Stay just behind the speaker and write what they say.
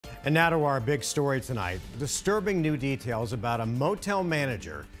And now to our big story tonight. Disturbing new details about a motel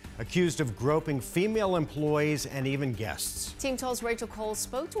manager accused of groping female employees and even guests. Team tells Rachel Cole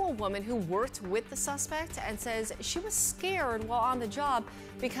spoke to a woman who worked with the suspect and says she was scared while on the job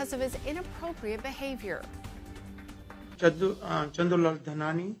because of his inappropriate behavior. Chandulal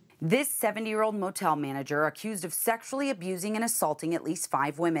Dhanani. This 70-year-old motel manager accused of sexually abusing and assaulting at least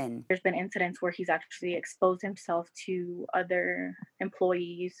 5 women. There's been incidents where he's actually exposed himself to other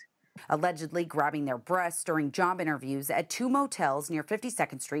employees, Allegedly grabbing their breasts during job interviews at 2 motels near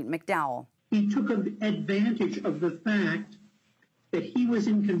 52nd Street in McDowell. He took advantage of the fact that he was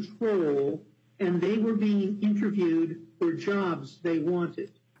in control and they were being interviewed for jobs they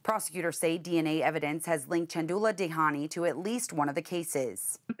wanted. Prosecutors say DNA evidence has linked Chandulal Dhanani to at least one of the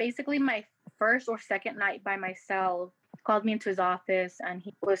cases. Basically, my first or second night by myself, called me into his office and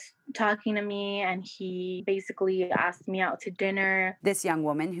he was talking to me and he basically asked me out to dinner. This young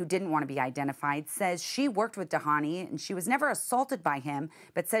woman, who didn't want to be identified, says she worked with Dhanani and she was never assaulted by him,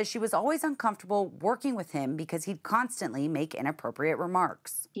 but says she was always uncomfortable working with him because he'd constantly make inappropriate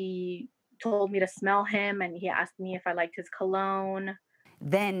remarks. He told me to smell him and he asked me if I liked his cologne.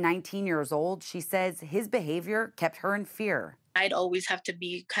 Then, 19 years old, she says his behavior kept her in fear. I'd always have to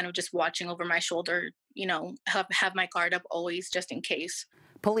be kind of just watching over my shoulder, have my guard up always just in case.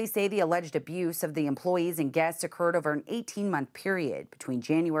 Police say the alleged abuse of the employees and guests occurred over an 18-month period between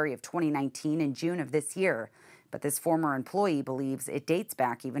January of 2019 and June of this year. But this former employee believes it dates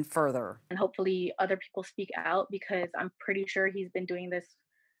back even further. And hopefully other people speak out because I'm pretty sure he's been doing this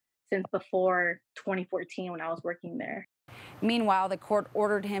since before 2014 when I was working there. Meanwhile, the court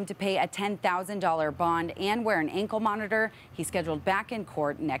ordered him to pay a $10,000 bond and wear an ankle monitor. He's scheduled back in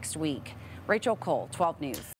court next week. Rachel Cole, 12 News.